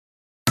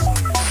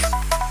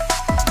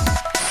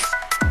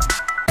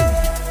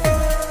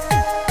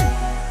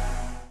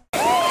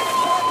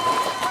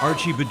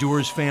Archie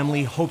Badura's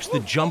family hopes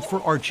the Jump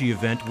for Archie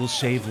event will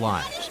save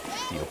lives.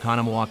 The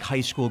Oconomowoc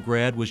High School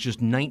grad was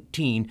just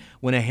 19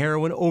 when a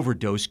heroin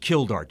overdose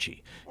killed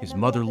Archie. His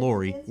mother,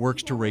 Lori,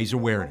 works to raise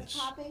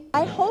awareness.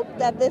 I hope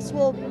that this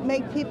will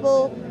make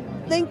people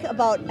think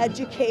about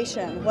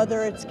education,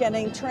 whether it's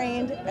getting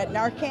trained at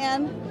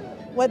Narcan,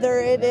 whether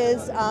it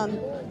is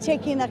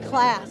taking a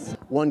class.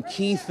 One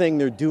key thing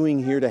they're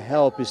doing here to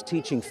help is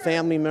teaching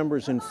family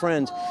members and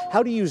friends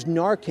how to use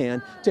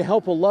Narcan to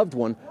help a loved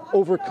one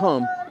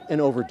overcome an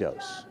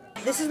overdose.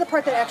 This is the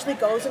part that actually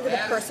goes into the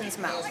person's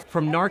mouth.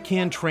 From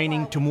Narcan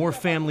training to more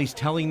families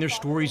telling their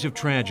stories of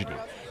tragedy,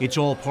 it's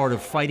all part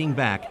of fighting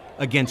back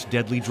against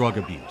deadly drug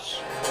abuse.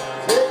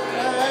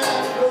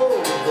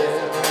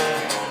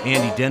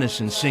 Andy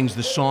Dennison sings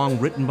the song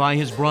written by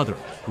his brother,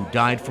 who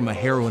died from a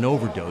heroin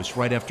overdose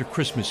right after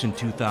Christmas in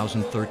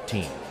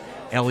 2013.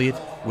 Elliot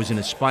was an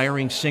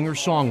aspiring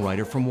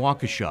singer-songwriter from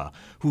Waukesha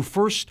who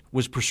first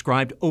was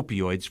prescribed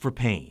opioids for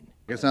pain.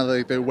 It's not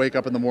like they wake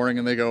up in the morning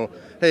and they go,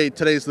 hey,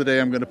 today's the day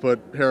I'm going to put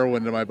heroin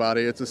into my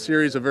body. It's a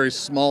series of very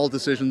small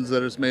decisions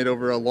that is made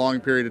over a long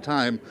period of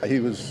time. He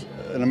was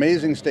an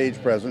amazing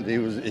stage presence.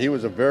 He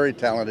was a very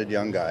talented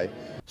young guy.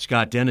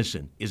 Scott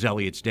Dennison is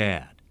Elliot's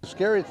dad. The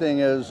scary thing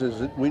is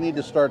that we need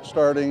to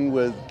starting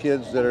with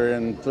kids that are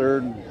in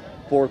 3rd,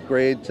 4th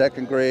grade,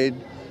 2nd grade,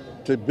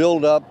 to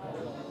build up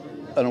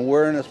an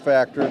awareness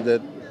factor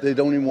that they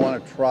don't even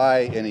want to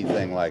try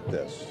anything like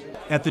this.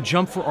 At the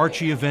Jump for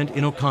Archie event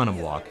in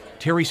Oconomowoc,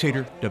 Terry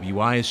Sater,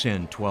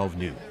 WISN 12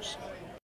 News.